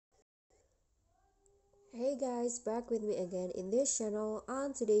Hey guys, back with me again in this channel.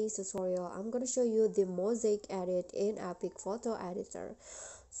 On today's tutorial, I'm gonna show you the Mosaic edit in EPIK Photo Editor.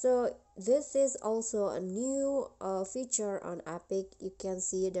 So this is also a new feature on EPIK. You can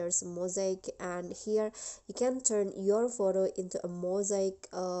see there's mosaic, and here you can turn your photo into a mosaic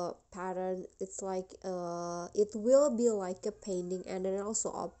pattern. It's like it will be like a painting, and then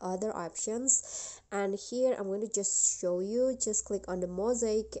also other options. And here I'm going to just show you. Just click on the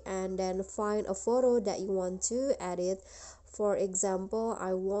mosaic and then find a photo that you want to edit. For example,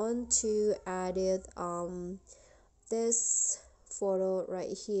 I want to edit this photo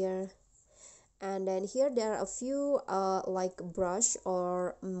right here, and then here there are a few like brush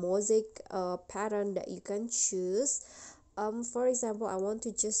or mosaic pattern that you can choose. For example, I want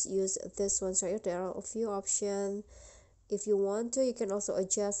to just use this one. So here there are a few options. If you want to, you can also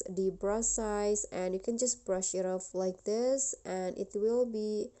adjust the brush size, and you can just brush it off like this, and it will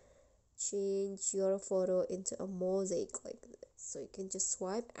be change your photo into a mosaic like this. So you can just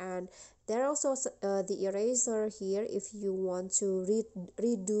swipe, and there are also the eraser here. If you want to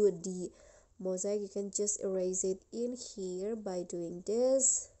redo the mosaic, you can just erase it in here by doing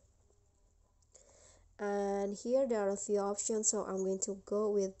this. And here there are a few options, so I'm going to go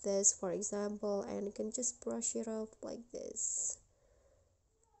with this for example, and you can just brush it off like this.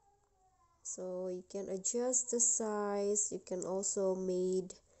 So you can adjust the size. You can also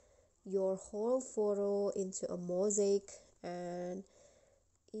made your whole photo into a mosaic, and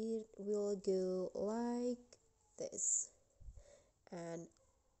it will go like this. And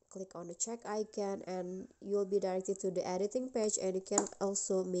click on the check icon, and you'll be directed to the editing page, and you can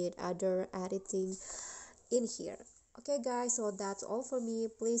also make other editing in here. Okay guys, so that's all for me.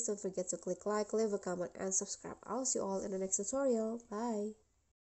 Please don't forget to click like, leave a comment, and subscribe. I'll see you all in the next tutorial. Bye.